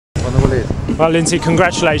Well, Lindsey,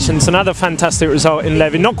 congratulations. Another fantastic result in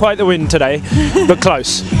Levi. Not quite the win today, but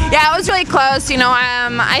close. Yeah, it was really close. You know,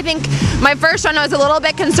 I think my first run was a little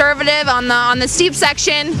bit conservative on the steep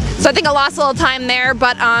section, so I think I lost a little time there.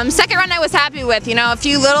 But second run I was happy with. You know, a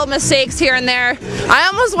few little mistakes here and there. I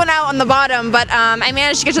almost went out on the bottom, but I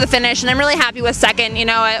managed to get to the finish, and I'm really happy with second. You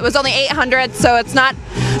know, it was only 800, so it's not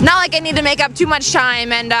like I need to make up too much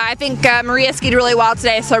time, and I think Maria skied really well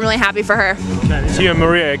today, so I'm really happy for her. Okay, it's you and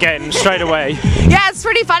Maria again, straight away. Yeah, it's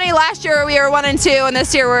pretty funny. Last year we were 1 and 2, and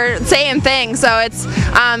this year we're same thing, so it's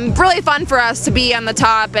really fun for us to be on the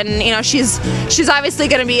top, and you know, she's obviously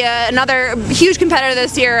going to be another huge competitor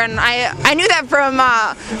this year, and I knew that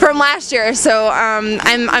from last year, so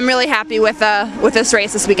I'm really happy with this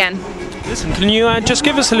race this weekend. Listen, can you just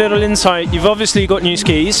give us a little insight? You've obviously got new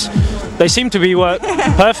skis. They seem to be work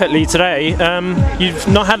perfectly today. You've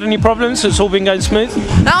not had any problems? It's all been going smooth?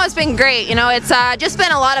 No, it's been great. You know, it's just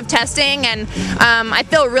been a lot of testing, and I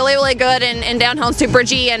feel really good in downhill Super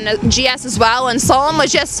G and GS as well. And slalom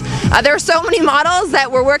was just, there were so many models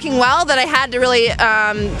that were working well that I had to really,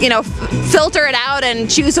 you know, filter it out and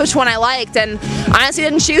choose which one I liked. And honestly,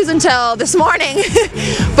 didn't choose until this morning.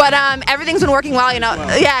 But everything's been working well. You know,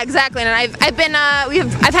 yeah, exactly. And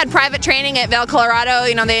I've had private training at Vail, Colorado.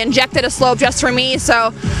 You know, they injected a slope just for me,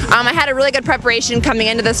 so I had a really good preparation coming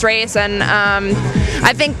into this race, and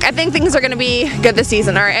I think things are going to be good this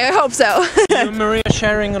season. Or I hope so. You and Maria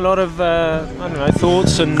sharing a lot of I don't know,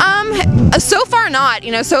 thoughts and. So far not.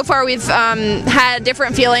 You know, so far we've had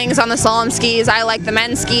different feelings on the slalom skis. I like the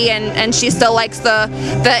men's ski, and she still likes the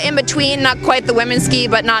in between, not quite the women's ski,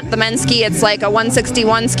 but not the men's ski. It's like a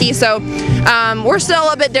 161 ski, so we're still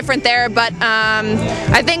a bit different there. But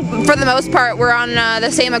I think for the most part we're on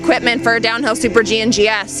the same equipment for downhill Super G and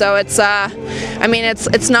GS. So it's I mean,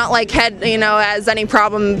 it's not like Head, you know, has any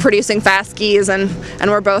problem producing fast skis, and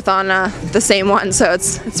we're both on the same one. So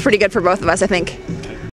it's pretty good for both of us, I think.